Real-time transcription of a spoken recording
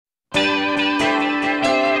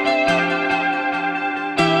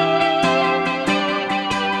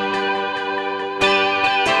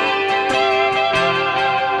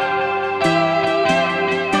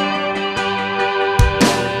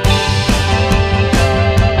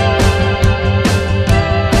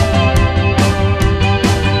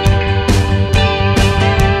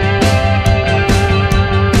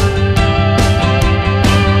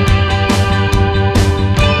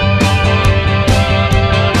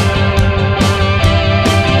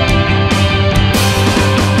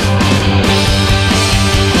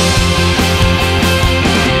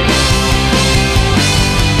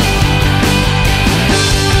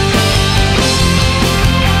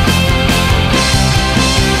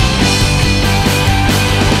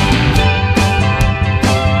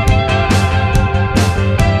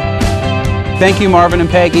Thank you, Marvin and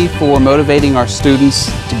Peggy, for motivating our students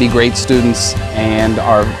to be great students and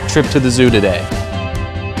our trip to the zoo today.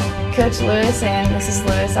 Coach Lewis and Mrs.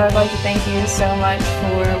 Lewis, I would like to thank you so much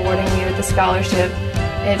for awarding me with the scholarship.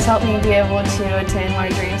 It's helped me be able to attend my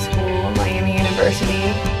dream school, Miami University.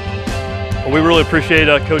 Well, we really appreciate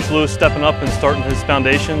Coach Lewis stepping up and starting his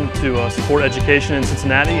foundation to support education in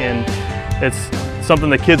Cincinnati, and it's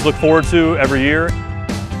something that kids look forward to every year.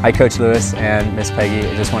 Hi, Coach Lewis and Miss Peggy.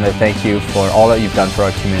 I just want to thank you for all that you've done for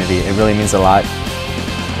our community. It really means a lot.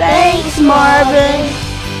 Thanks, Marvin.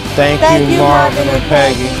 Thank you, Marvin and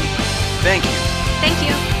Peggy. Thank you. Thank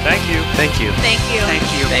you. Thank you. Thank you. Thank you.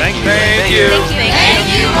 Thank you. Thank you. Thank you. Thank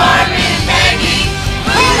you, Marvin.